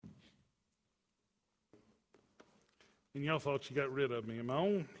And y'all thought you got rid of me. Am I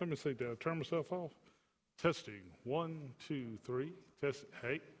on? Let me see. Did I turn myself off? Testing. 1, 2, 3. Test.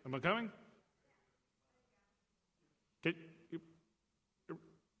 Hey, am I coming?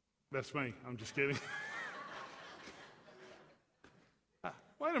 That's me. I'm just kidding.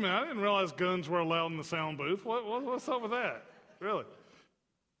 Wait a minute. I didn't realize guns were allowed in the sound booth. What's up with that? Really?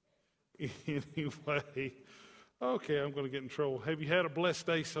 Anyway, okay, I'm going to get in trouble. Have you had a blessed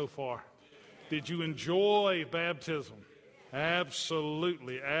day so far? Did you enjoy baptism?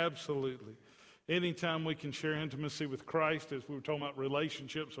 Absolutely, absolutely. Anytime we can share intimacy with Christ, as we were talking about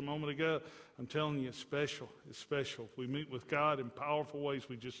relationships a moment ago, I'm telling you, it's special. It's special. We meet with God in powerful ways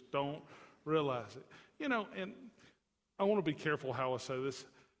we just don't realize it. You know, and I want to be careful how I say this,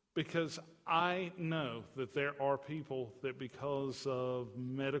 because I know that there are people that because of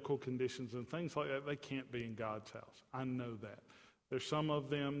medical conditions and things like that, they can't be in God's house. I know that. There's some of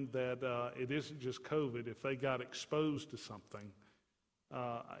them that it isn't just COVID. If they got exposed to something,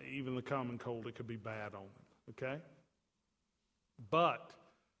 even the common cold, it could be bad on them, okay? But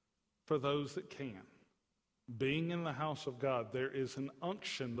for those that can, being in the house of God, there is an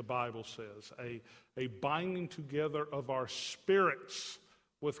unction, the Bible says, a binding together of our spirits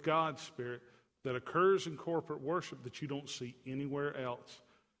with God's Spirit that occurs in corporate worship that you don't see anywhere else.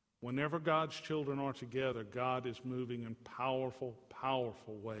 Whenever God's children are together, God is moving in powerful,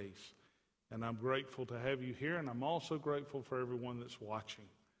 powerful ways. And I'm grateful to have you here, and I'm also grateful for everyone that's watching.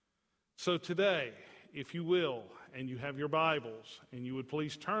 So today, if you will, and you have your Bibles, and you would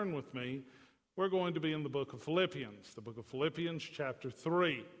please turn with me, we're going to be in the book of Philippians, chapter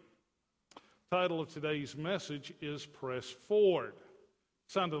 3. The title of today's message is Press Forward.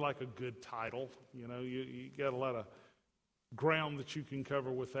 Sounded like a good title. You know, you got a lot of ground that you can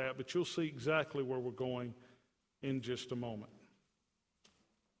cover with that, but you'll see exactly where we're going in just a moment.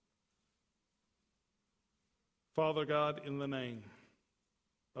 Father God, in the name,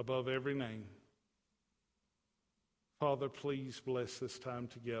 above every name, Father, please bless this time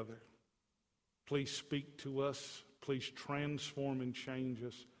together. Please speak to us. Please transform and change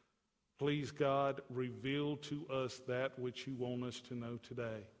us. Please, God, reveal to us that which you want us to know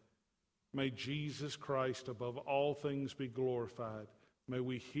today. May Jesus Christ, above all things, be glorified. May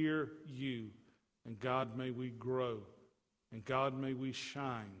we hear you, and God, may we grow, and God, may we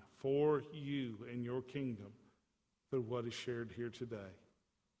shine for you and your kingdom through what is shared here today.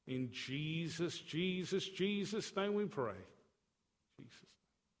 In Jesus' name we pray. Jesus.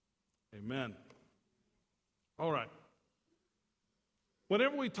 Amen. All right.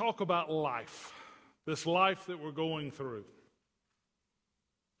 Whenever we talk about life, this life that we're going through,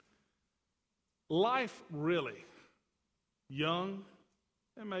 life really, young,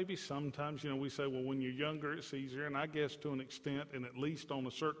 and maybe sometimes, we say, well, when you're younger, it's easier, and I guess to an extent, and at least on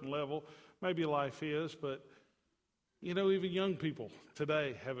a certain level, maybe life is, but, even young people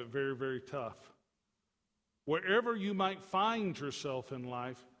today have it very, very tough. Wherever you might find yourself in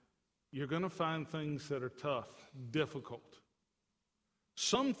life, you're going to find things that are tough, difficult.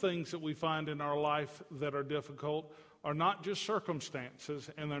 Some things that we find in our life that are difficult are not just circumstances,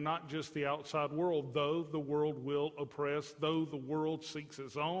 and they're not just the outside world, though the world will oppress, though the world seeks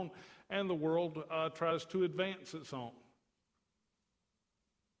its own, and the world tries to advance its own.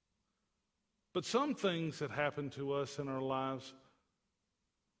 But some things that happen to us in our lives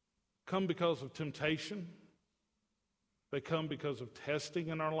come because of temptation. They come because of testing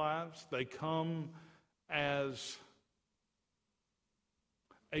in our lives. They come as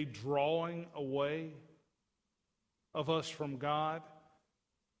a drawing away of us from God.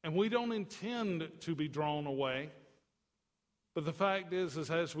 And we don't intend to be drawn away. But the fact is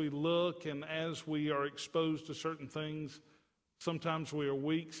as we look and as we are exposed to certain things, sometimes we are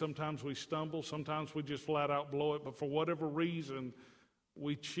weak, sometimes we stumble, sometimes we just flat out blow it. But for whatever reason,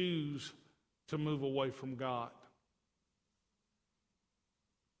 we choose to move away from God.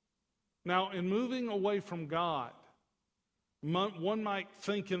 Now, in moving away from God, one might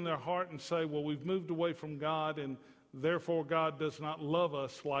think in their heart and say, well, we've moved away from God, and therefore God does not love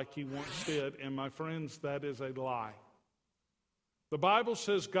us like he once did. And my friends, that is a lie. The Bible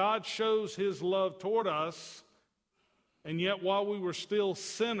says God shows his love toward us, and yet while we were still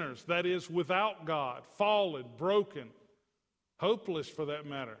sinners, that is, without God, fallen, broken, hopeless for that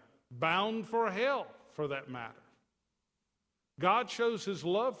matter, bound for hell for that matter, God shows his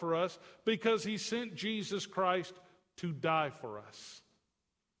love for us because he sent Jesus Christ to die for us.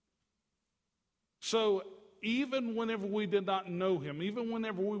 So even whenever we did not know him, even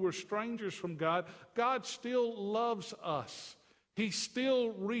whenever we were strangers from God, God still loves us. He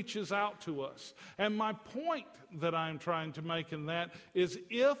still reaches out to us. And my point that I'm trying to make in that is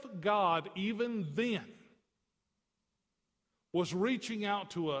if God, even then, was reaching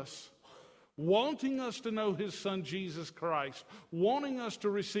out to us, wanting us to know his Son, Jesus Christ, wanting us to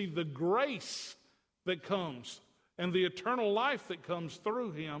receive the grace that comes and the eternal life that comes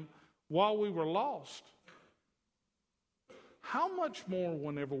through him while we were lost. How much more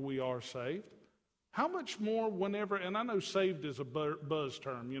whenever we are saved? How much more whenever, and I know saved is a buzz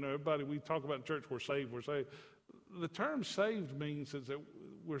term. You know, everybody, we talk about church, we're saved, we're saved. The term saved means is that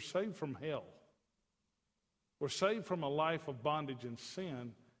we're saved from hell. We're saved from a life of bondage and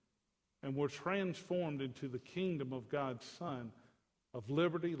sin, and we're transformed into the kingdom of God's Son of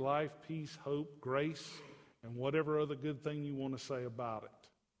liberty, life, peace, hope, grace, and whatever other good thing you want to say about it.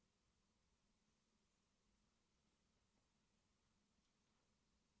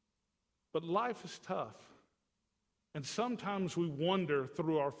 But life is tough. And sometimes we wonder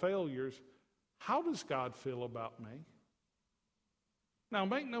through our failures, how does God feel about me? Now,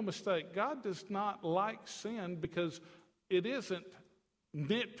 make no mistake, God does not like sin because it isn't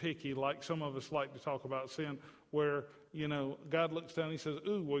nitpicky like some of us like to talk about sin, where, you know, God looks down and he says,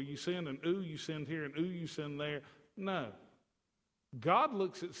 ooh, well, you sinned, and ooh, you sinned here, and ooh, you sinned there. No. God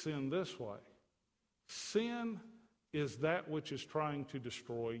looks at sin this way. Sin is that which is trying to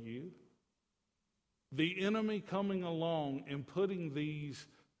destroy you. The enemy coming along and putting these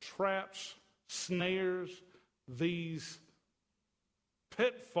traps, snares, these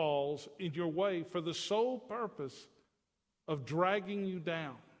pitfalls in your way for the sole purpose of dragging you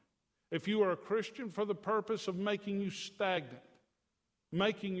down. If you are a Christian, for the purpose of making you stagnant,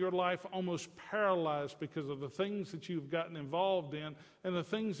 making your life almost paralyzed because of the things that you've gotten involved in and the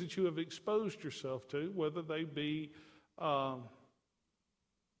things that you have exposed yourself to, whether they be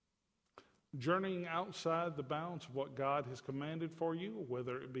journeying outside the bounds of what God has commanded for you,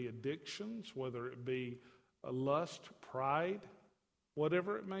 whether it be addictions, whether it be lust, pride,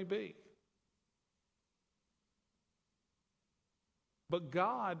 whatever it may be. But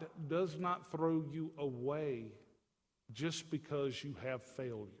God does not throw you away just because you have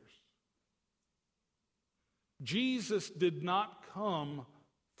failures. Jesus did not come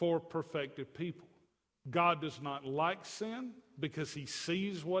for perfected people. God does not like sin because he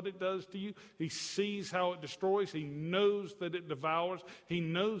sees what it does to you. He sees how it destroys. He knows that it devours. He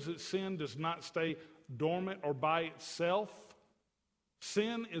knows that sin does not stay dormant or by itself.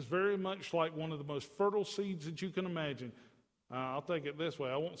 Sin is very much like one of the most fertile seeds that you can imagine. I'll take it this way.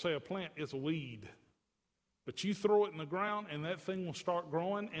 I won't say a plant, it's a weed. But you throw it in the ground and that thing will start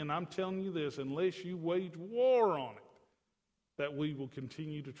growing. And I'm telling you this, unless you wage war on it, that weed will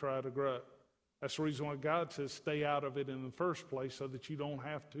continue to try to grow. That's the reason why God says stay out of it in the first place, so that you don't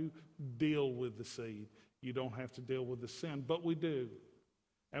have to deal with the seed. You don't have to deal with the sin, but we do.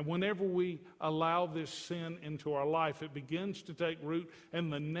 And whenever we allow this sin into our life, it begins to take root,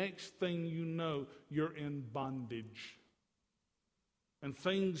 and the next thing you know, you're in bondage. And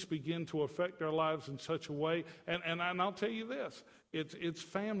things begin to affect our lives in such a way. And I'll tell you this, it's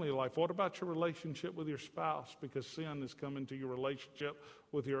family life. What about your relationship with your spouse? Because sin has come into your relationship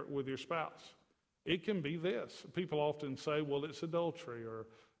with your spouse. It can be this. People often say, well, it's adultery, or,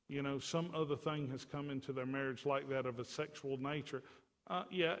 you know, some other thing has come into their marriage like that of a sexual nature.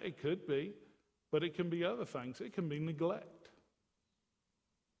 Yeah, it could be, but it can be other things. It can be neglect.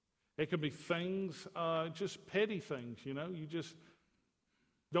 It can be things, just petty things, you know. You just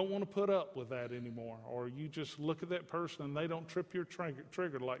don't want to put up with that anymore, or you just look at that person and they don't trip your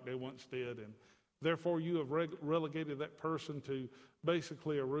trigger like they once did, and therefore you have relegated that person to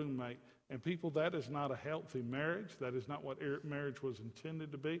basically a roommate. And people, that is not a healthy marriage. That is not what marriage was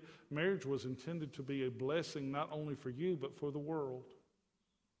intended to be. Marriage was intended to be a blessing not only for you, but for the world.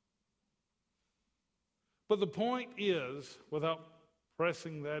 But the point is, without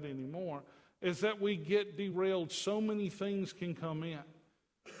pressing that anymore, is that we get derailed. So many things can come in.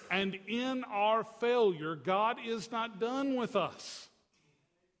 And in our failure, God is not done with us.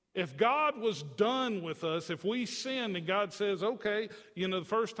 If God was done with us, if we sinned and God says, okay, you know, the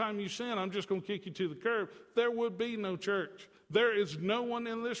first time you sin, I'm just going to kick you to the curb, there would be no church. There is no one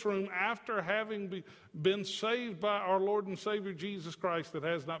in this room after having been saved by our Lord and Savior Jesus Christ that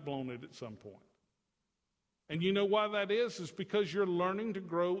has not blown it at some point. And you know why that is? It's because you're learning to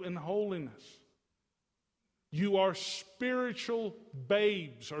grow in holiness. You are spiritual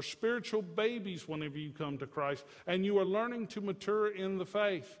babes or spiritual babies whenever you come to Christ, and you are learning to mature in the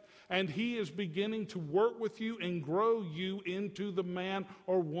faith. And he is beginning to work with you and grow you into the man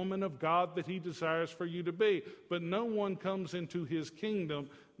or woman of God that he desires for you to be. But no one comes into his kingdom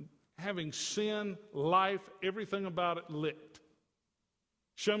having sin, life, everything about it licked.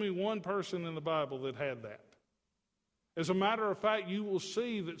 Show me one person in the Bible that had that. As a matter of fact, you will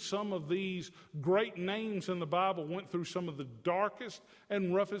see that some of these great names in the Bible went through some of the darkest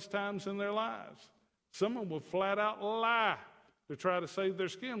and roughest times in their lives. Some of them would flat out lie to try to save their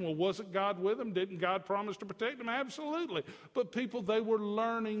skin. Well, wasn't God with them? Didn't God promise to protect them? Absolutely. But people, they were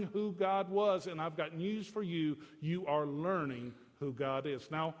learning who God was. And I've got news for you. You are learning who God is.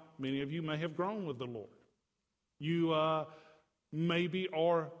 Now, many of you may have grown with the Lord. You maybe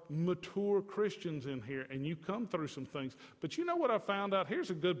are mature Christians in here, and you come through some things. But you know what I found out? Here's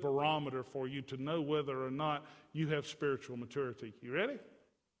a good barometer for you to know whether or not you have spiritual maturity. You ready?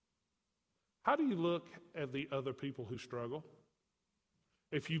 How do you look at the other people who struggle?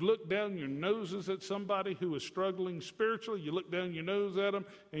 If you look down your noses at somebody who is struggling spiritually, you look down your nose at them,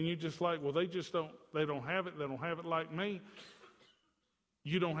 and you're just like, well, they don't have it like me.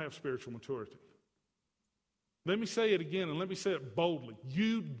 You don't have spiritual maturity. Let me say it again, and let me say it boldly.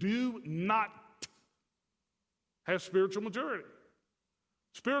 You do not have spiritual maturity.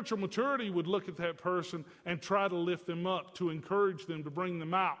 Spiritual maturity would look at that person and try to lift them up, to encourage them, to bring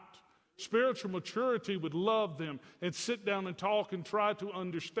them out. Spiritual maturity would love them and sit down and talk and try to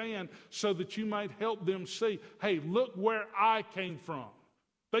understand so that you might help them see, hey, look where I came from.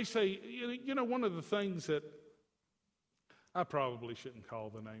 They say, you know, one of the things that I probably shouldn't call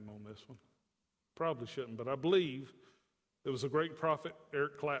the name on this one. Probably shouldn't, but I believe there was a great prophet,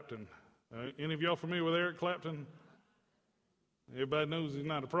 Eric Clapton. Any of y'all familiar with Eric Clapton? Everybody knows he's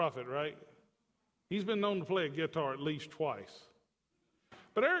not a prophet, right? He's been known to play a guitar at least twice.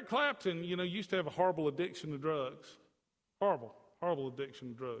 But Eric Clapton, you know, used to have a horrible addiction to drugs. Horrible addiction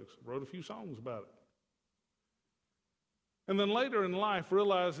to drugs. Wrote a few songs about it. And then later in life,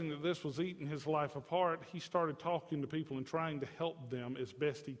 realizing that this was eating his life apart, he started talking to people and trying to help them as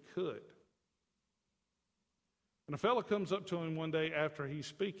best he could. And a fellow comes up to him one day after he's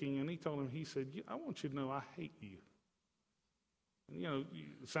speaking, and he told him, he said, I want you to know I hate you. And, you know,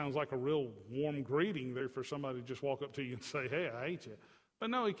 it sounds like a real warm greeting there for somebody to just walk up to you and say, hey, I hate you. But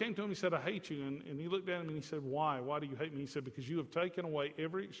no, he came to him, he said, I hate you. And he looked at him and he said, why? Why do you hate me? He said, because you have taken away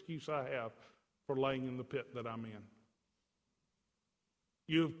every excuse I have for laying in the pit that I'm in.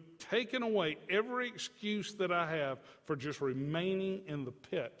 You've taken away every excuse that I have for just remaining in the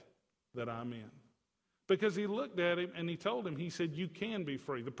pit that I'm in. Because he looked at him and he told him, he said, you can be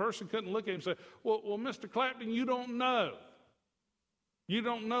free. The person couldn't look at him and say, well, Mr. Clapton, you don't know. You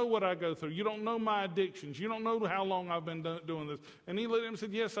don't know what I go through. You don't know my addictions. You don't know how long I've been doing this. And he looked at him and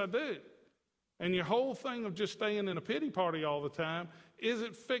said, yes, I do. And your whole thing of just staying in a pity party all the time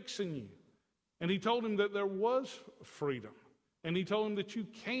isn't fixing you. And he told him that there was freedom. And he told him that you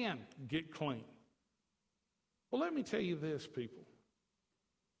can get clean. Well, let me tell you this, people.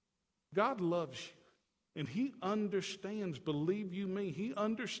 God loves you. And he understands, believe you me, he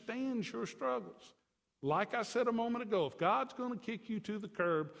understands your struggles. Like I said a moment ago, if God's going to kick you to the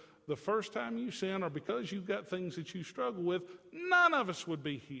curb the first time you sin or because you've got things that you struggle with, none of us would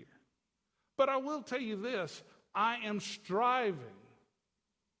be here. But I will tell you this, I am striving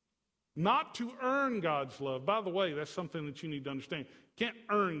not to earn God's love. By the way, that's something that you need to understand. You can't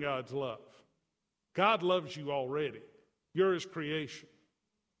earn God's love. God loves you already. You're his creation.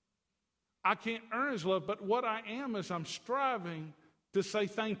 I can't earn his love, but what I am is I'm striving to say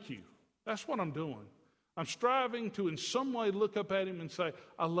thank you. That's what I'm doing. I'm striving to in some way look up at him and say,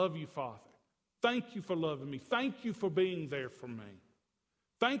 I love you, Father. Thank you for loving me. Thank you for being there for me.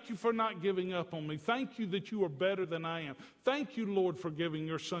 Thank you for not giving up on me. Thank you that you are better than I am. Thank you, Lord, for giving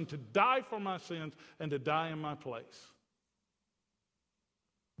your son to die for my sins and to die in my place.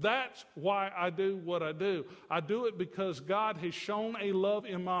 That's why I do what I do. I do it because God has shown a love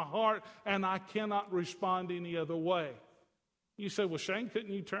in my heart, and I cannot respond any other way. You say, well, Shane,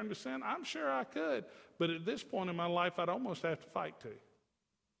 couldn't you turn to sin? I'm sure I could. But at this point in my life, I'd almost have to fight to.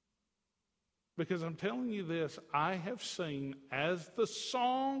 Because I'm telling you this, I have seen, as the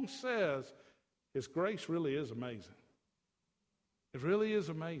song says, his grace really is amazing. It really is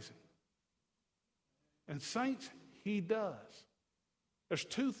amazing. And saints, he does. There's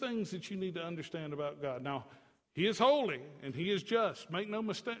two things that you need to understand about God. Now, he is holy and he is just. Make no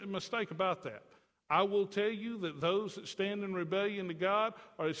mistake about that. I will tell you that those that stand in rebellion to God,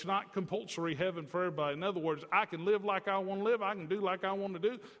 it's not compulsory heaven for everybody. In other words, I can live like I want to live. I can do like I want to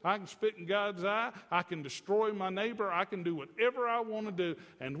do. I can spit in God's eye. I can destroy my neighbor. I can do whatever I want to do.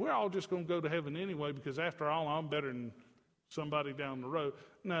 And we're all just going to go to heaven anyway because after all, I'm better than somebody down the road.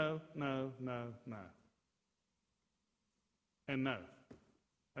 No. And no.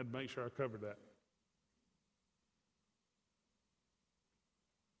 I had to make sure I covered that.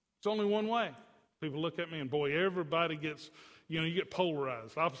 It's only one way. People look at me and boy, everybody gets, you get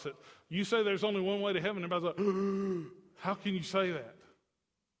polarized, opposite. You say there's only one way to heaven, everybody's like, How can you say that?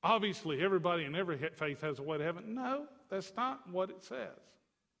 Obviously, everybody in every faith has a way to heaven. No, that's not what it says.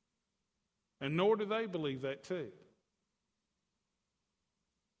 And nor do they believe that too.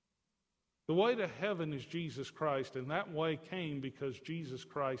 The way to heaven is Jesus Christ, and that way came because Jesus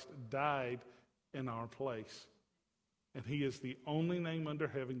Christ died in our place. And he is the only name under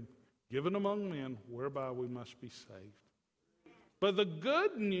heaven given among men whereby we must be saved. But the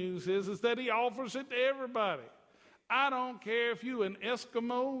good news is that he offers it to everybody. I don't care if you an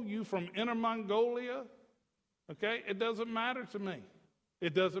Eskimo, you from Inner Mongolia, okay? It doesn't matter to me.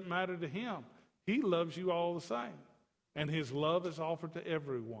 It doesn't matter to him. He loves you all the same. And his love is offered to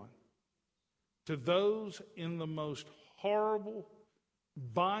everyone. To those in the most horrible,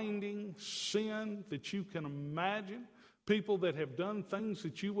 binding sin that you can imagine, people that have done things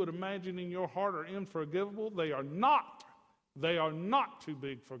that you would imagine in your heart are unforgivable, they are not too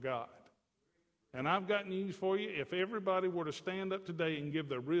big for God. And I've got news for you. If everybody were to stand up today and give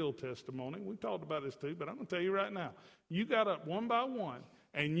their real testimony, we talked about this too, but I'm going to tell you right now, you got up one by one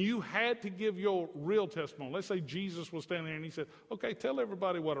and you had to give your real testimony. Let's say Jesus was standing there and he said, okay, tell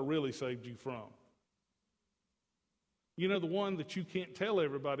everybody what I really saved you from. You know, the one that you can't tell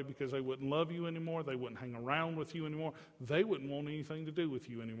everybody because they wouldn't love you anymore, they wouldn't hang around with you anymore, they wouldn't want anything to do with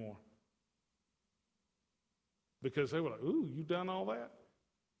you anymore. Because they were like, ooh, you done all that?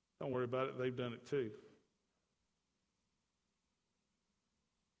 Don't worry about it, they've done it too.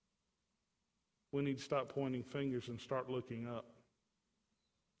 We need to stop pointing fingers and start looking up.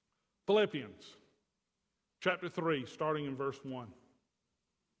 Philippians chapter 3, starting in verse 1.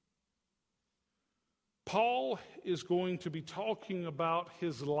 Paul is going to be talking about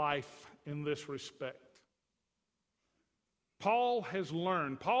his life in this respect. Paul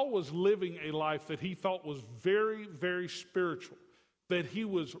was living a life that he thought was very, very spiritual, that he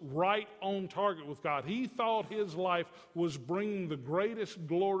was right on target with God. He thought his life was bringing the greatest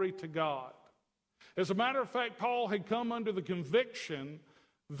glory to God. As a matter of fact, Paul had come under the conviction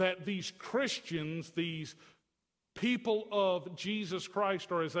that these Christians, these people of Jesus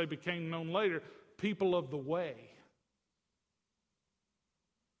Christ, or as they became known later, people of the way.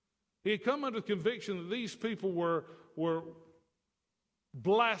 He had come under the conviction that these people were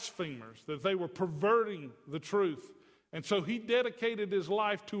blasphemers, that they were perverting the truth. And so he dedicated his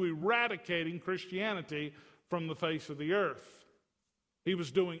life to eradicating Christianity from the face of the earth. He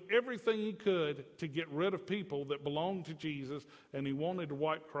was doing everything he could to get rid of people that belonged to Jesus, and he wanted to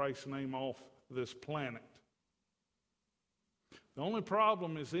wipe Christ's name off this planet. The only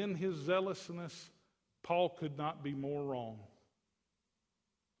problem is in his zealousness, Paul could not be more wrong.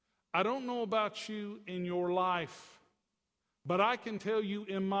 I don't know about you in your life, but I can tell you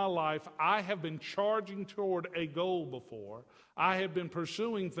in my life, I have been charging toward a goal before. I have been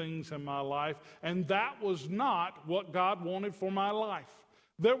pursuing things in my life, and that was not what God wanted for my life.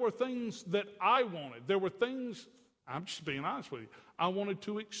 There were things that I wanted. There were things, I'm just being honest with you, I wanted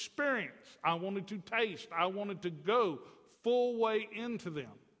to experience. I wanted to taste. I wanted to go full way into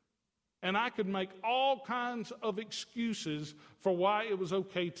them. And I could make all kinds of excuses for why it was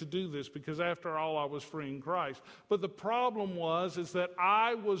okay to do this, because after all, I was free in Christ. But the problem is that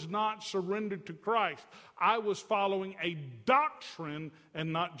I was not surrendered to Christ. I was following a doctrine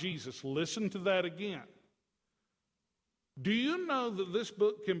and not Jesus. Listen to that again. Do you know that this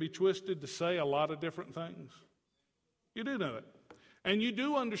book can be twisted to say a lot of different things? You do know it. And you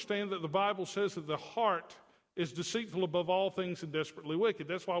do understand that the Bible says that the heart is deceitful above all things and desperately wicked.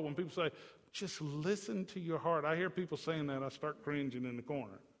 That's why when people say, just listen to your heart, I hear people saying that, I start cringing in the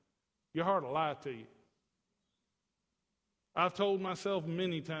corner. Your heart will lie to you. I've told myself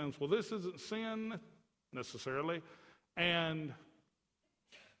many times, well, this isn't sin necessarily, and,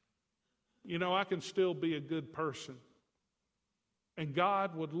 you know, I can still be a good person. And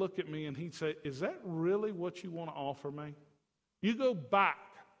God would look at me and he'd say, is that really what you want to offer me? You go back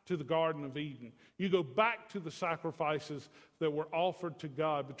to the Garden of Eden. You go back to the sacrifices that were offered to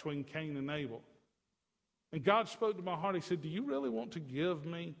God between Cain and Abel. And God spoke to my heart. He said, do you really want to give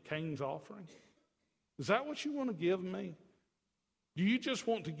me Cain's offering? Is that what you want to give me? Do you just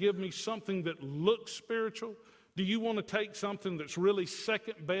want to give me something that looks spiritual? Do you want to take something that's really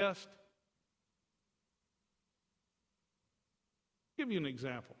second best? I'll give you an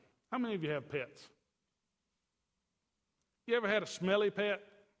example. How many of you have pets? You ever had a smelly pet?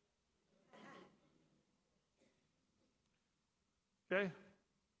 Okay.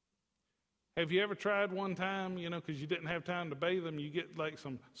 Have you ever tried one time, because you didn't have time to bathe them, you get like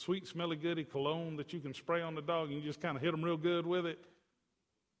some sweet, smelly, goody cologne that you can spray on the dog and you just kind of hit them real good with it?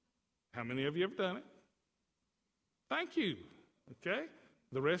 How many of you have done it? Thank you. Okay.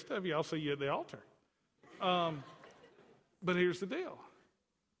 The rest of you, I'll see you at the altar. But here's the deal.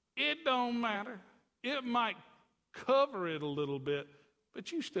 It don't matter. It might cover it a little bit,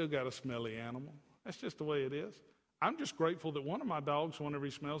 but you still got a smelly animal. That's just the way it is. I'm just grateful that one of my dogs, whenever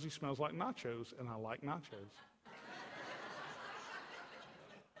he smells like nachos, and I like nachos.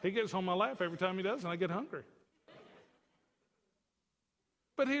 He gets on my lap every time he does, and I get hungry.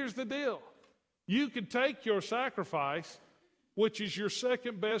 But here's the deal. You could take your sacrifice, which is your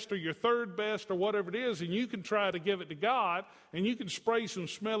second best or your third best or whatever it is, and you can try to give it to God, and you can spray some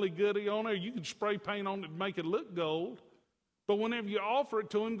smelly goody on it, or you can spray paint on it to make it look gold. But whenever you offer it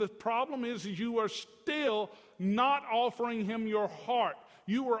to him, the problem is you are still not offering him your heart.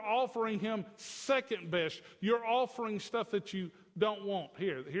 You are offering him second best. You're offering stuff that you don't want.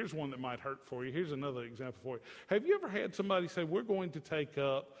 Here's one that might hurt for you. Here's another example for you. Have you ever had somebody say, we're going to take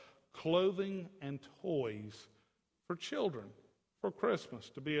up clothing and toys for children for Christmas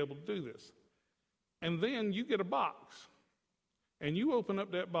to be able to do this? And then you get a box, and you open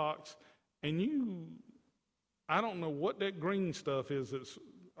up that box, and I don't know what that green stuff is that's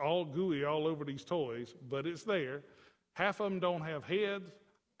all gooey all over these toys, but it's there. Half of them don't have heads,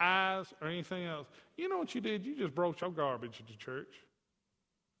 eyes, or anything else. You know what you did? You just brought your garbage to church.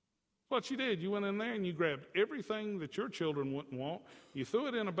 What you did, you went in there and you grabbed everything that your children wouldn't want. You threw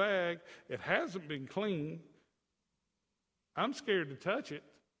it in a bag. It hasn't been cleaned. I'm scared to touch it.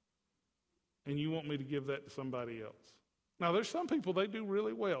 And you want me to give that to somebody else. Now, there's some people, they do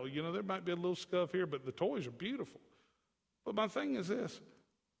really well. You know, there might be a little scuff here, but the toys are beautiful. But my thing is this.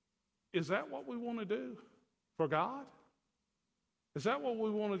 Is that what we want to do for God? Is that what we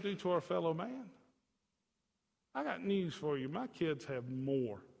want to do to our fellow man? I got news for you. My kids have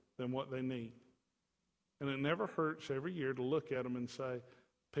more than what they need. And it never hurts every year to look at them and say,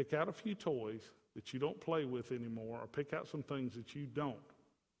 pick out a few toys that you don't play with anymore, or pick out some things that you don't.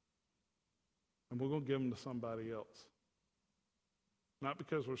 And we're going to give them to somebody else. Not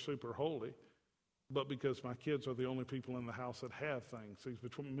because we're super holy, but because my kids are the only people in the house that have things. See,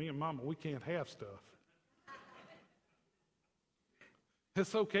 between me and Mama, we can't have stuff.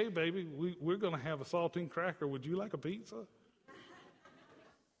 It's okay, baby. We're going to have a saltine cracker. Would you like a pizza?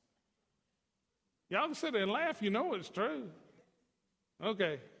 Y'all can sit there and laugh. You know it's true.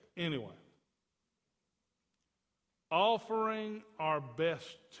 Okay, anyway. Offering our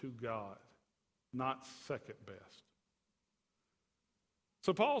best to God, not second best.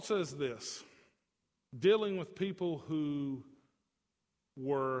 So Paul says this, dealing with people who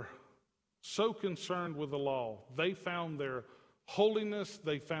were so concerned with the law. They found their holiness,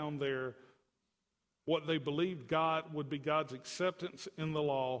 they found what they believed God would be God's acceptance in the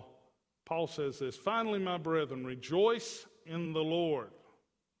law. Paul says this, finally, my brethren, rejoice in the Lord.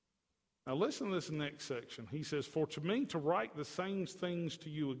 Now listen to this next section. He says, for to me to write the same things to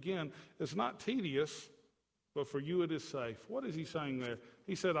you again is not tedious, but for you it is safe. What is he saying there?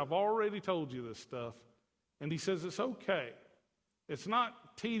 He said, I've already told you this stuff. And he says, it's okay. It's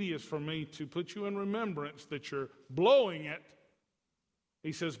not tedious for me to put you in remembrance that you're blowing it.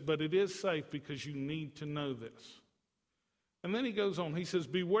 He says, but it is safe because you need to know this. And then he goes on. He says,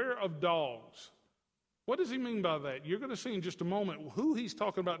 beware of dogs. What does he mean by that? You're going to see in just a moment who he's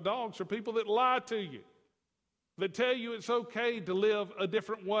talking about. Dogs are people that lie to you, that tell you it's okay to live a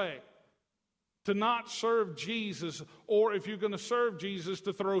different way, to not serve Jesus, or if you're going to serve Jesus,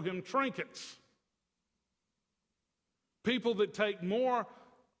 to throw him trinkets. People that take more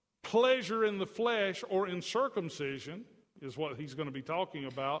pleasure in the flesh or in circumcision is what he's going to be talking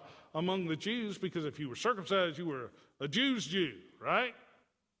about among the Jews, because if you were circumcised, you were a Jew's Jew, right?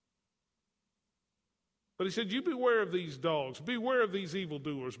 But he said, you beware of these dogs, beware of these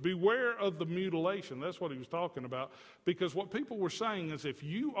evildoers, beware of the mutilation. That's what he was talking about. Because what people were saying is if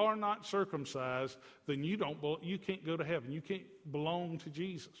you are not circumcised, then you can't go to heaven. You can't belong to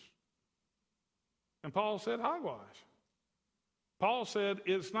Jesus. And Paul said, hogwash. Paul said,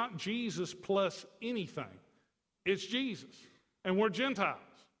 it's not Jesus plus anything. It's Jesus. And we're Gentiles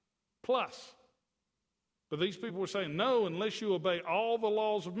plus. But these people were saying, no, unless you obey all the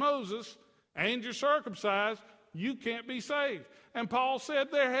laws of Moses and you're circumcised, you can't be saved. And Paul said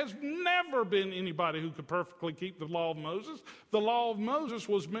there has never been anybody who could perfectly keep the law of Moses. The law of Moses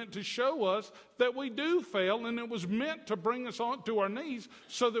was meant to show us that we do fail, and it was meant to bring us on to our knees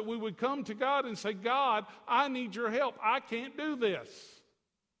so that we would come to God and say, God, I need your help. I can't do this.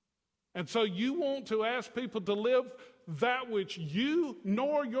 And so you want to ask people to live that which you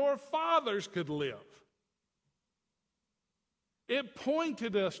nor your fathers could live. It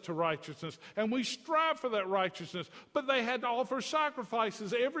pointed us to righteousness, and we strive for that righteousness. But they had to offer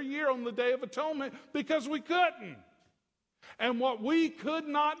sacrifices every year on the Day of Atonement because we couldn't. And what we could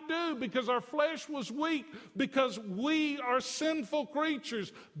not do because our flesh was weak, because we are sinful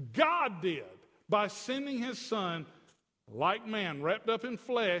creatures, God did by sending his Son, like man, wrapped up in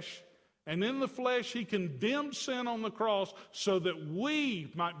flesh. And in the flesh, he condemned sin on the cross so that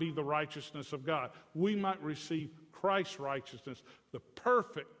we might be the righteousness of God. We might receive Christ's righteousness, the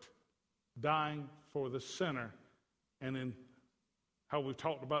perfect dying for the sinner. And in how we've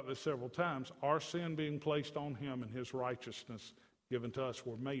talked about this several times, our sin being placed on him and his righteousness given to us,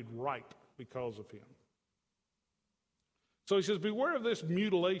 were made right because of him. So he says, beware of this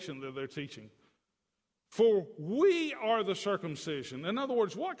mutilation that they're teaching. For we are the circumcision. In other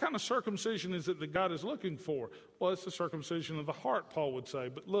words, what kind of circumcision is it that God is looking for? Well, it's the circumcision of the heart, Paul would say.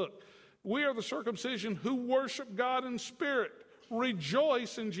 But look, we are the circumcision who worship God in spirit,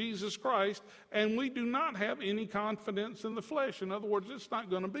 rejoice in Jesus Christ, and we do not have any confidence in the flesh. In other words, it's not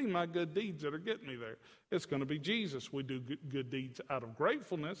going to be my good deeds that are getting me there. It's going to be Jesus. We do good deeds out of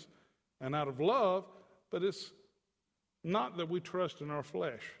gratefulness and out of love, but it's not that we trust in our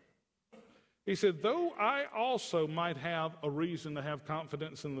flesh. He said, though I also might have a reason to have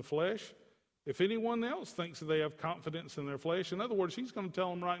confidence in the flesh, if anyone else thinks that they have confidence in their flesh, in other words, he's going to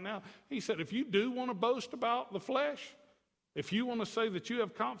tell them right now, he said, if you do want to boast about the flesh, if you want to say that you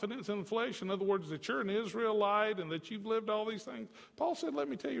have confidence in the flesh, in other words, that you're an Israelite and that you've lived all these things, Paul said, let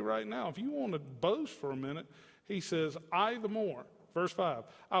me tell you right now, if you want to boast for a minute, he says, I the more. Verse 5,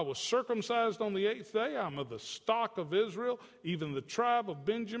 I was circumcised on the 8th day. I'm of the stock of Israel, even the tribe of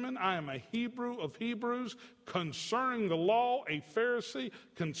Benjamin. I am a Hebrew of Hebrews, concerning the law, a Pharisee,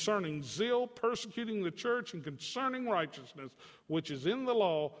 concerning zeal, persecuting the church, and concerning righteousness, which is in the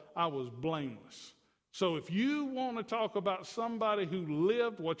law, I was blameless. So if you want to talk about somebody who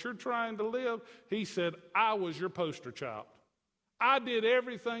lived what you're trying to live, he said, I was your poster child. I did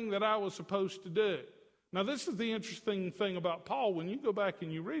everything that I was supposed to do. Now, this is the interesting thing about Paul. When you go back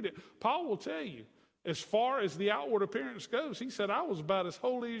and you read it, Paul will tell you, as far as the outward appearance goes, he said, I was about as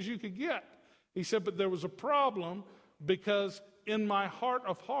holy as you could get. He said, but there was a problem because in my heart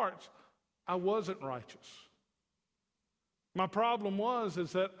of hearts, I wasn't righteous. My problem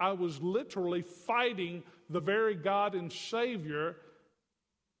is that I was literally fighting the very God and Savior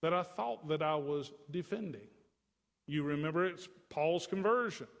that I thought that I was defending. You remember it's Paul's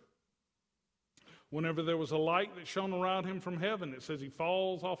conversion. Whenever there was a light that shone around him from heaven, it says he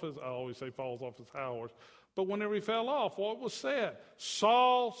falls off his, I always say falls off his high horse. But whenever he fell off, what was said?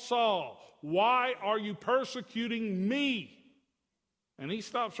 Saul, Saul, why are you persecuting me? And he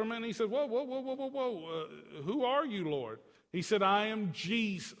stops for a minute and he said, whoa. Who are you, Lord? He said, I am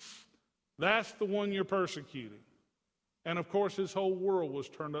Jesus. That's the one you're persecuting. And of course, his whole world was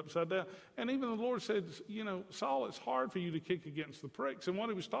turned upside down. And even the Lord said, Saul, it's hard for you to kick against the pricks. And what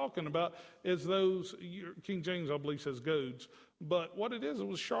he was talking about is those, King James, I believe, says goads. But what it was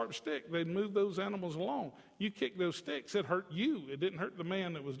a sharp stick. They'd move those animals along. You kick those sticks, it hurt you. It didn't hurt the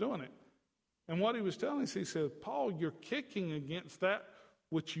man that was doing it. And what he was telling us, he said, Paul, you're kicking against that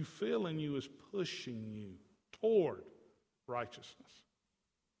which you feel in you is pushing you toward righteousness.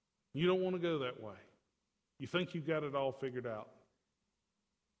 You don't want to go that way. You think you've got it all figured out.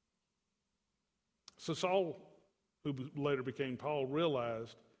 So Saul, who later became Paul,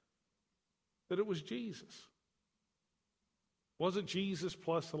 realized that it was Jesus. It wasn't Jesus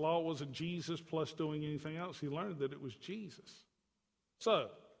plus the law. It wasn't Jesus plus doing anything else. He learned that it was Jesus. So,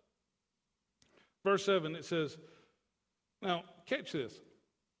 verse 7, it says, now catch this.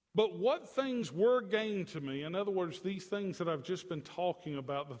 But what things were gained to me, in other words, these things that I've just been talking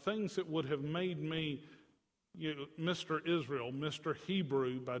about, the things that would have made me Mr. Israel, Mr.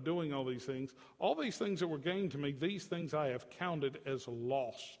 Hebrew, by doing all these things that were gained to me, these things I have counted as a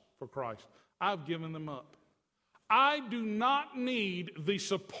loss for Christ. I've given them up. I do not need the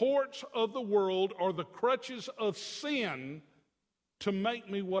supports of the world or the crutches of sin to make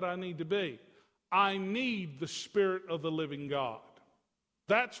me what I need to be. I need the Spirit of the living God.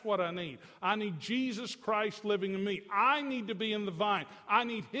 That's what I need. I need Jesus Christ living in me. I need to be in the vine. I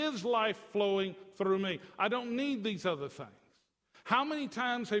need His life flowing through me. I don't need these other things. How many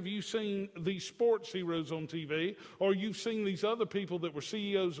times have you seen these sports heroes on TV, or you've seen these other people that were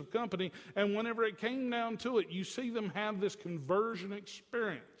CEOs of company, and whenever it came down to it, you see them have this conversion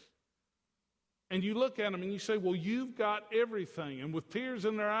experience. And you look at them and you say, well, you've got everything. And with tears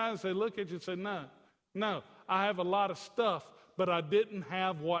in their eyes, they look at you and say, no, I have a lot of stuff, but I didn't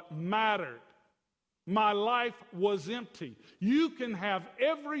have what mattered. My life was empty. You can have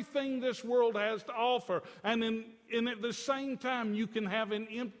everything this world has to offer, and at the same time, you can have an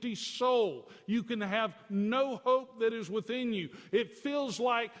empty soul. You can have no hope that is within you. It feels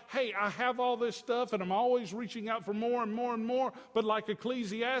like, hey, I have all this stuff, and I'm always reaching out for more and more and more, but like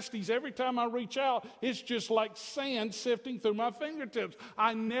Ecclesiastes, every time I reach out, it's just like sand sifting through my fingertips.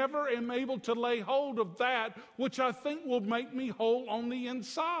 I never am able to lay hold of that which I think will make me whole on the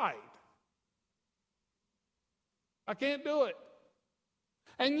inside. I can't do it.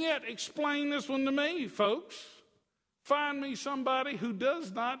 And yet, explain this one to me, folks. Find me somebody who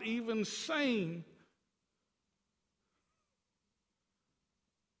does not even seem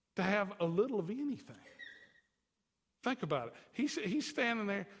to have a little of anything. Think about it. He's standing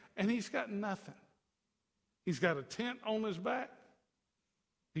there and he's got nothing. He's got a tent on his back.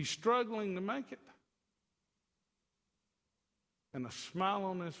 He's struggling to make it. And a smile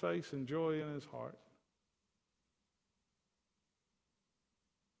on his face and joy in his heart.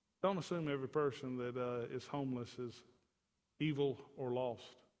 Don't assume every person that is homeless is evil or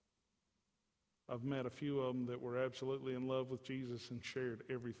lost. I've met a few of them that were absolutely in love with Jesus and shared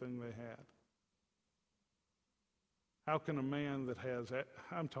everything they had. How can a man that has,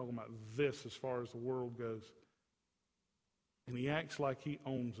 I'm talking about this as far as the world goes, and he acts like he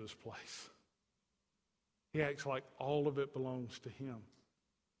owns this place. He acts like all of it belongs to him.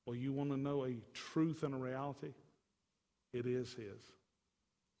 Well, you want to know a truth and a reality? It is his.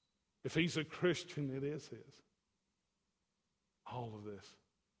 If he's a Christian, it is his. All of this.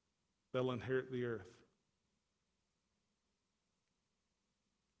 They'll inherit the earth.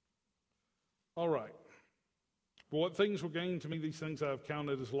 All right. But what things were gained to me, these things I have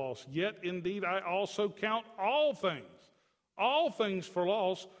counted as loss. Yet, indeed, I also count all things for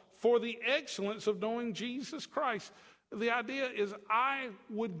loss, for the excellence of knowing Jesus Christ. The idea is I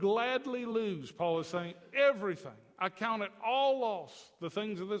would gladly lose, Paul is saying, everything. I count it all loss, the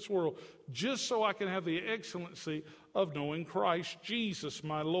things of this world, just so I can have the excellency of knowing Christ Jesus,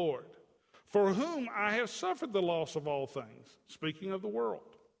 my Lord, for whom I have suffered the loss of all things, speaking of the world.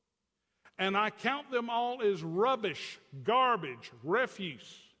 And I count them all as rubbish, garbage,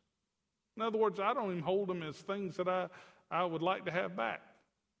 refuse. In other words, I don't even hold them as things that I would like to have back.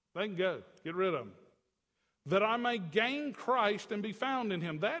 They can go. Get rid of them. That I may gain Christ and be found in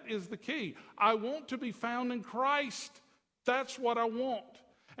him. That is the key. I want to be found in Christ. That's what I want.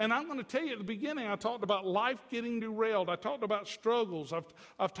 And I'm going to tell you at the beginning, I talked about life getting derailed. I talked about struggles.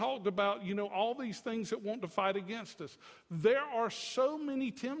 I've talked about, all these things that want to fight against us. There are so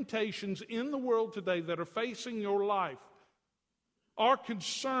many temptations in the world today that are facing your life. Our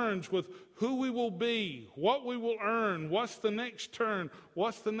concerns with who we will be, what we will earn, what's the next turn,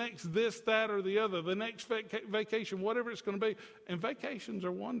 what's the next this, that, or the other, the next vacation, whatever it's going to be. And vacations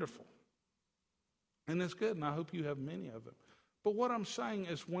are wonderful. And it's good, and I hope you have many of them. But what I'm saying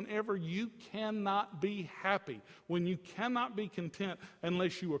is whenever you cannot be happy, when you cannot be content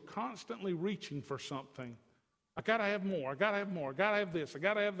unless you are constantly reaching for something, I got to have more, I got to have more, I got to have this, I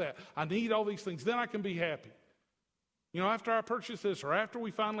got to have that. I need all these things, then I can be happy. After I purchase this or after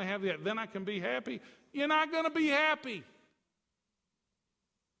we finally have that, then I can be happy. You're not going to be happy.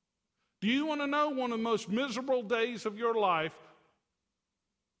 Do you want to know one of the most miserable days of your life,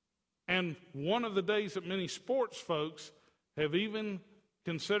 and one of the days that many sports folks have even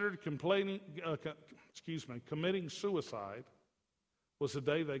considered committing suicide, was the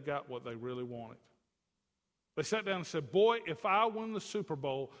day they got what they really wanted. They sat down and said, boy, if I win the Super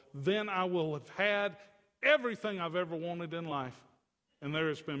Bowl, then I will have had everything I've ever wanted in life. And there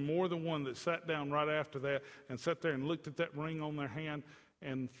has been more than one that sat down right after that and sat there and looked at that ring on their hand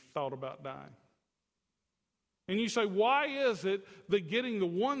and thought about dying. And you say, why is it that getting the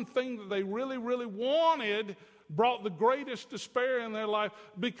one thing that they really, really wanted brought the greatest despair in their life?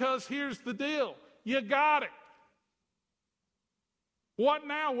 Because here's the deal. You got it. What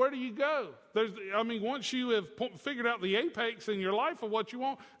now? Where do you go? Once you have figured out the apex in your life of what you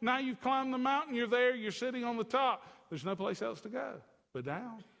want, now you've climbed the mountain, you're there, you're sitting on the top. There's no place else to go but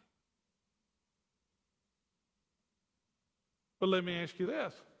down. But let me ask you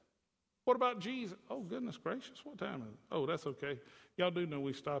this. What about Jesus? Oh, goodness gracious, what time is it? Oh, that's okay. Y'all do know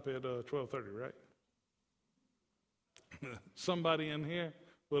we stop at 12:30, right? Somebody in here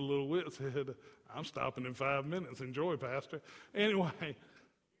with a little wit said, I'm stopping in 5 minutes. Enjoy, Pastor. Anyway,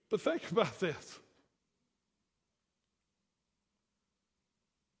 but think about this.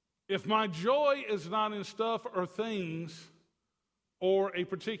 If my joy is not in stuff or things or a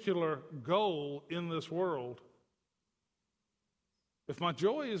particular goal in this world, if my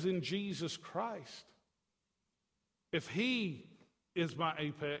joy is in Jesus Christ, if he is my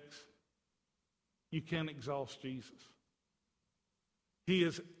apex, you can't exhaust Jesus. He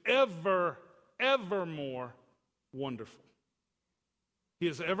is ever, ever more wonderful. He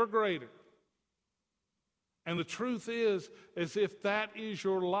is ever greater. And the truth is, as if that is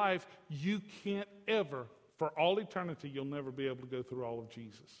your life, you can't ever, for all eternity, you'll never be able to go through all of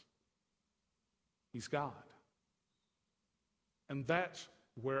Jesus. He's God. And that's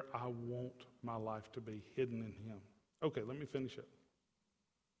where I want my life to be, hidden in Him. Okay, let me finish up.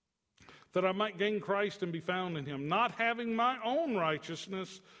 That I might gain Christ and be found in Him, not having my own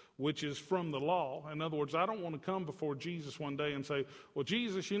righteousness, which is from the law. In other words, I don't want to come before Jesus one day and say, well,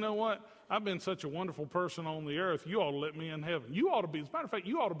 Jesus, you know what? I've been such a wonderful person on the earth. You ought to let me in heaven. You ought to be, as a matter of fact,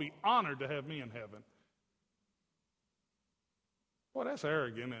 you ought to be honored to have me in heaven. Well, that's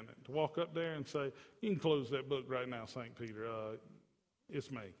arrogant, isn't it? To walk up there and say, you can close that book right now, St. Peter.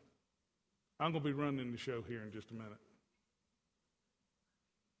 It's me. I'm going to be running the show here in just a minute.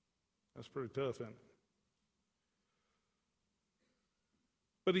 That's pretty tough, isn't it?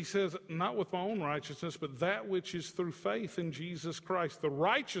 But he says, not with my own righteousness, but that which is through faith in Jesus Christ. The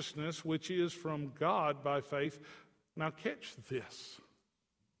righteousness which is from God by faith. Now catch this.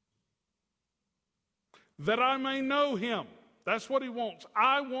 That I may know Him. That's what he wants.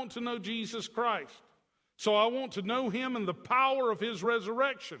 I want to know Jesus Christ. So I want to know Him and the power of His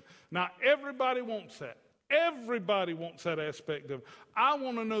resurrection. Now everybody wants that. Everybody wants that aspect of it. I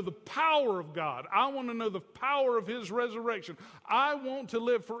want to know the power of God. I want to know the power of His resurrection. I want to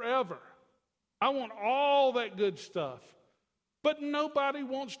live forever. I want all that good stuff. But nobody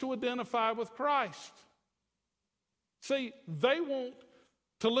wants to identify with Christ. See, they want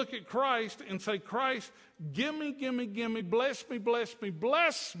to look at Christ and say, Christ, give me, bless me, bless me,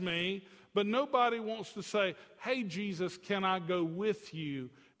 bless me. But nobody wants to say, hey, Jesus, can I go with you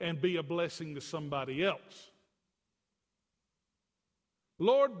and be a blessing to somebody else?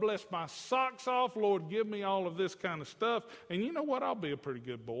 Lord, bless my socks off. Lord, give me all of this kind of stuff. And you know what? I'll be a pretty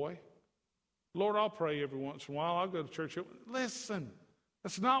good boy. Lord, I'll pray every once in a while. I'll go to church. Listen,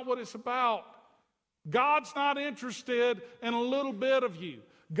 that's not what it's about. God's not interested in a little bit of you.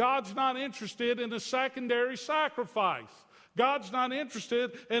 God's not interested in a secondary sacrifice. God's not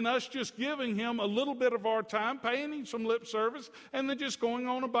interested in us just giving Him a little bit of our time, paying Him some lip service, and then just going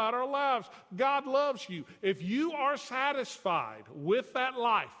on about our lives. God loves you. If you are satisfied with that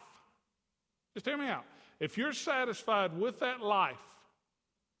life, just hear me out. If you're satisfied with that life,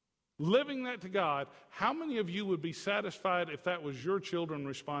 living that to God, how many of you would be satisfied if that was your children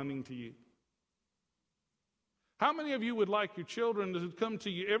responding to you? How many of you would like your children to come to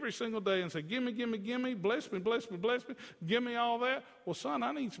you every single day and say, gimme, bless me, bless me, bless me, give me all that? Well, son,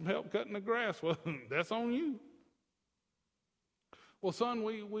 I need some help cutting the grass. Well, that's on you. Well, son,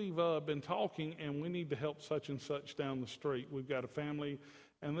 we've been talking and we need to help such and such down the street. We've got a family,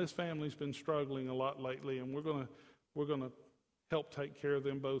 and this family's been struggling a lot lately, and we're gonna help take care of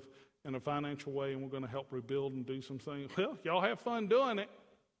them both in a financial way, and we're going to help rebuild and do some things. Well, y'all have fun doing it.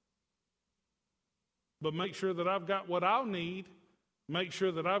 But make sure that I've got what I'll need. Make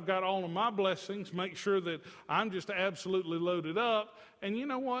sure that I've got all of my blessings. Make sure that I'm just absolutely loaded up. And you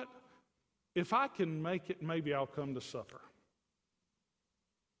know what? If I can make it, maybe I'll come to supper.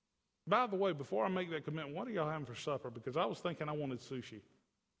 By the way, before I make that commitment, what are y'all having for supper? Because I was thinking I wanted sushi.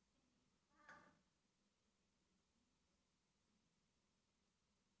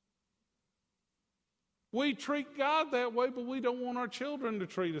 We treat God that way, but we don't want our children to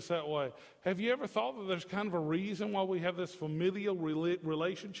treat us that way. Have you ever thought that there's kind of a reason why we have this familial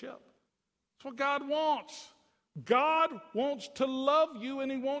relationship? It's what God wants. God wants to love you,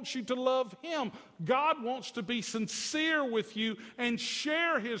 and He wants you to love Him. God wants to be sincere with you and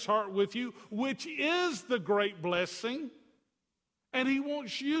share His heart with you, which is the great blessing. And He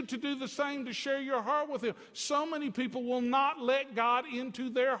wants you to do the same, to share your heart with Him. So many people will not let God into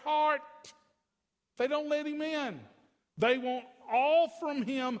their heart. They don't let Him in. They want all from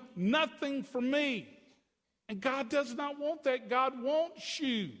Him, nothing from me. And God does not want that. God wants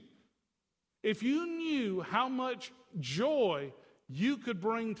you. If you knew how much joy you could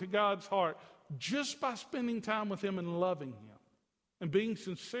bring to God's heart just by spending time with Him and loving Him and being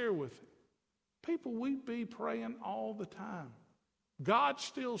sincere with Him, people, we'd be praying all the time. God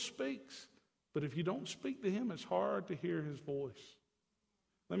still speaks, but if you don't speak to Him, it's hard to hear His voice.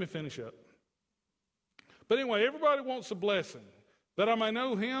 Let me finish up. But anyway, everybody wants a blessing, that I may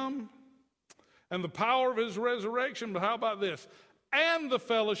know Him and the power of His resurrection. But how about this? And the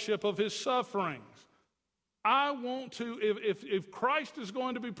fellowship of His sufferings. I want to, if Christ is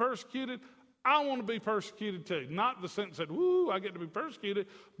going to be persecuted, I want to be persecuted too. Not in the sense that, woo, I get to be persecuted,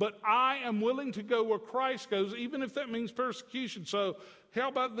 but I am willing to go where Christ goes, even if that means persecution. So how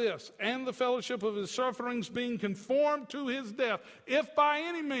about this? And the fellowship of his sufferings, being conformed to his death, if by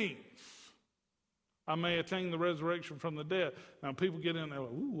any means I may attain the resurrection from the dead. Now people get in there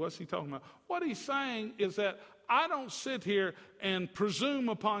like, ooh, what's he talking about? What he's saying is that I don't sit here and presume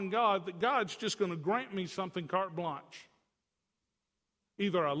upon God that God's just going to grant me something carte blanche.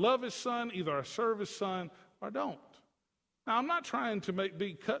 Either I love his son, either I serve his son, or I don't. Now, I'm not trying to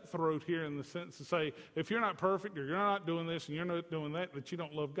be cutthroat here in the sense to say, if you're not perfect or you're not doing this and you're not doing that, that you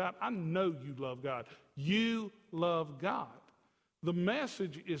don't love God. I know you love God. You love God. The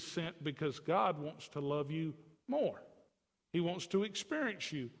message is sent because God wants to love you more. He wants to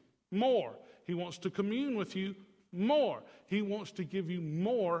experience you more. He wants to commune with you more. He wants to give you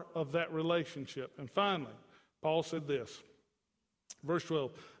more of that relationship. And finally, Paul said this. Verse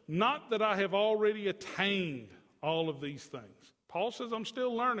 12, not that I have already attained all of these things. Paul says I'm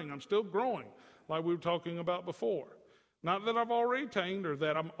still learning, I'm still growing, like we were talking about before. Not that I've already attained or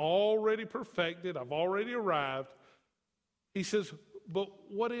that I'm already perfected, I've already arrived. He says, but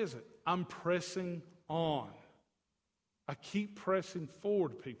what is it? I'm pressing on. I keep pressing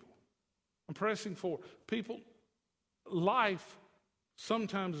forward, people. I'm pressing forward. People, life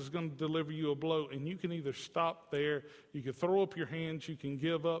sometimes is going to deliver you a blow, and you can either stop there, you can throw up your hands, you can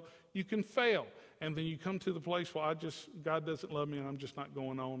give up, you can fail. And then you come to the place where God doesn't love me and I'm just not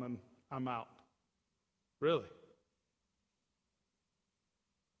going on and I'm out. Really?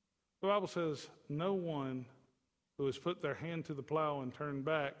 The Bible says no one who has put their hand to the plow and turned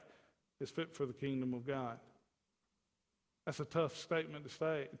back is fit for the kingdom of God. That's a tough statement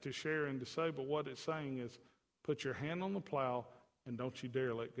to share and to say, but what it's saying is put your hand on the plow and don't you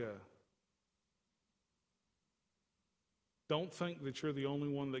dare let go. Don't think that you're the only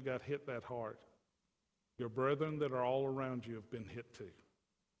one that got hit that hard. Your brethren that are all around you have been hit too.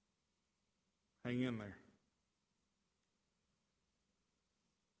 Hang in there.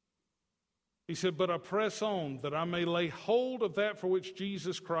 He said, but I press on that I may lay hold of that for which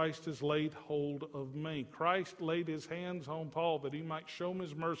Jesus Christ has laid hold of me. Christ laid his hands on Paul that he might show him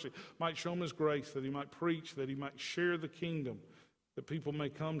his mercy, might show him his grace, that he might preach, that he might share the kingdom, that people may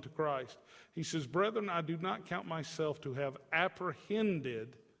come to Christ. He says, brethren, I do not count myself to have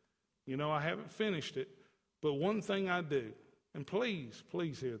apprehended. I haven't finished it, but one thing I do, and please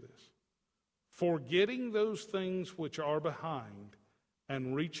hear this. Forgetting those things which are behind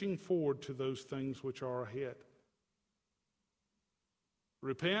and reaching forward to those things which are ahead.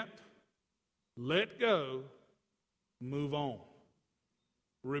 Repent, let go, move on.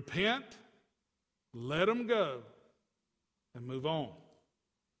 Repent, let them go, and move on.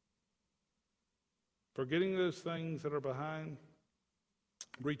 Forgetting those things that are behind,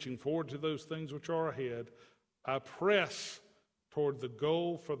 reaching forward to those things which are ahead, I press toward the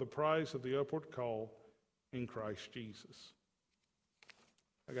goal for the prize of the upward call in Christ Jesus.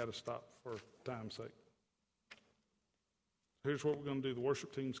 I got to stop for time's sake. Here's what we're going to do. The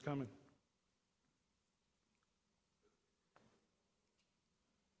worship team's coming.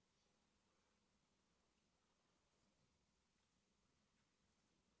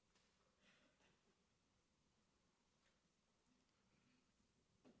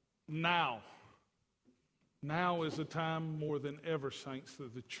 Now is a time more than ever, saints,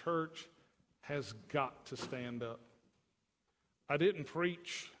 that the church has got to stand up. I didn't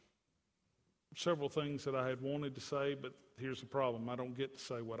preach several things that I had wanted to say, but here's the problem. I don't get to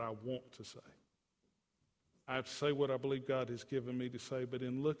say what I want to say. I have to say what I believe God has given me to say, but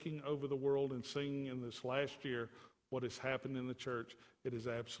in looking over the world and seeing in this last year what has happened in the church, it has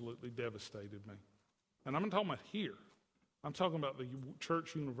absolutely devastated me. And I'm not talking about here. I'm talking about the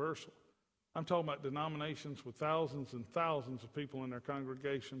church universal. I'm talking about denominations with thousands and thousands of people in their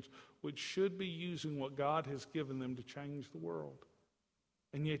congregations which should be using what God has given them to change the world.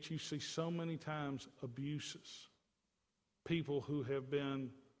 And yet you see so many times abuses. People who have been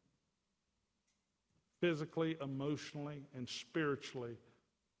physically, emotionally, and spiritually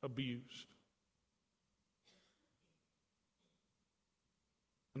abused.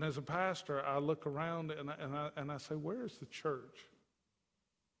 And as a pastor, I look around and I say, where's the church?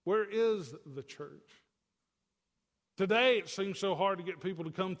 Where is the church? Today, it seems so hard to get people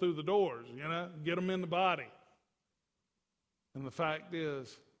to come through the doors, get them in the body. And the fact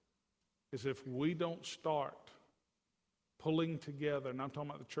is if we don't start pulling together, and I'm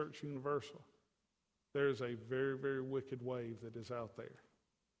talking about the church universal, there is a very, very wicked wave that is out there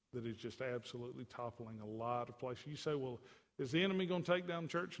that is just absolutely toppling a lot of places. You say, well, is the enemy going to take down the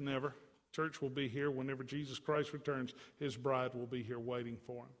church? Never. Church will be here whenever Jesus Christ returns. His bride will be here waiting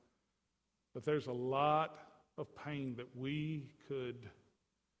for him. But there's a lot of pain that we could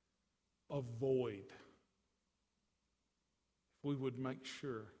avoid if we would make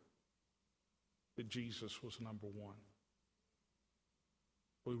sure that Jesus was number one.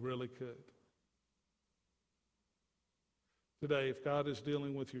 We really could. Today, if God is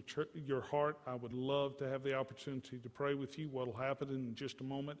dealing with your heart, I would love to have the opportunity to pray with you. What will happen in just a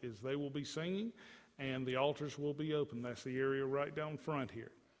moment is they will be singing and the altars will be open. That's the area right down front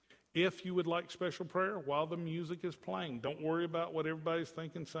here. If you would like special prayer while the music is playing, don't worry about what everybody's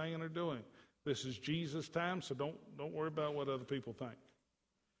thinking, saying, or doing. This is Jesus' time, so don't worry about what other people think.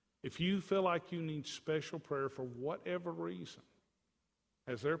 If you feel like you need special prayer for whatever reason,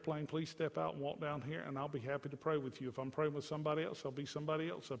 as they're playing, please step out and walk down here, and I'll be happy to pray with you. If I'm praying with somebody else, there'll be somebody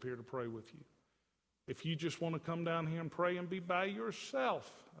else up here to pray with you. If you just want to come down here and pray and be by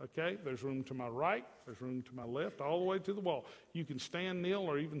yourself, okay, there's room to my right, there's room to my left, all the way to the wall. You can stand, kneel,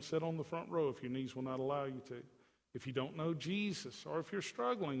 or even sit on the front row if your knees will not allow you to. If you don't know Jesus, or if you're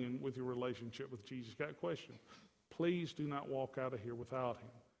struggling with your relationship with Jesus, got a question, please do not walk out of here without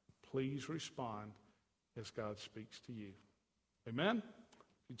him. Please respond as God speaks to you. Amen?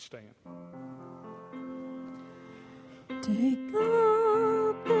 You'd stand. Take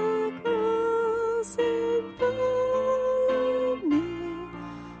up the cross and follow me.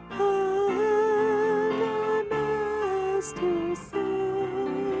 I heard my Master say,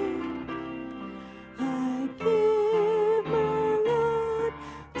 I give my life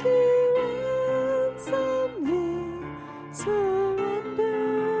to ransom thee. Surrender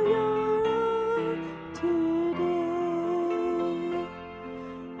your all today.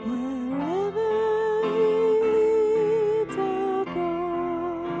 Wherever he leads, I'll go.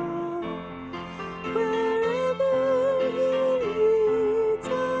 Wherever he leads,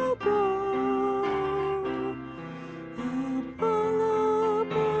 I'll go. I'll follow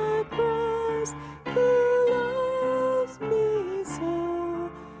my Christ who loves me so.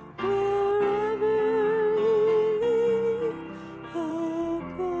 Wherever he leads, I'll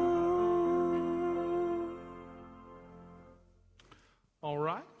go. All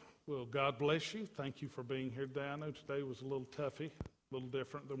right. Well, God bless you. Thank you for being here today. I know today was a little toughy, a little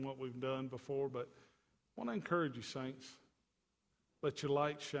different than what we've done before, but I want to encourage you, saints. Let your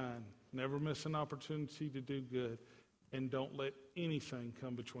light shine. Never miss an opportunity to do good, and don't let anything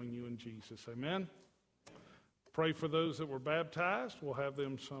come between you and Jesus. Amen? Pray for those that were baptized. We'll have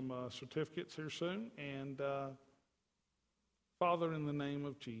them some certificates here soon. And Father, in the name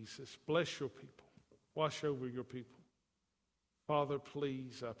of Jesus, bless your people. Wash over your people. Father,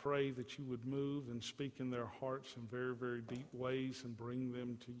 please, I pray that you would move and speak in their hearts in very, very deep ways and bring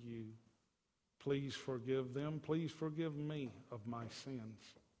them to you. Please forgive them. Please forgive me of my sins.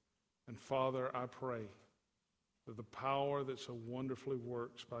 And Father, I pray that the power that so wonderfully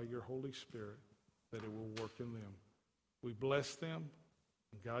works by your Holy Spirit, that it will work in them. We bless them,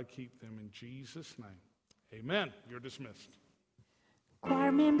 and God keep them in Jesus' name. Amen. You're dismissed.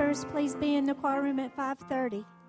 Choir members, please be in the choir room at 5:30.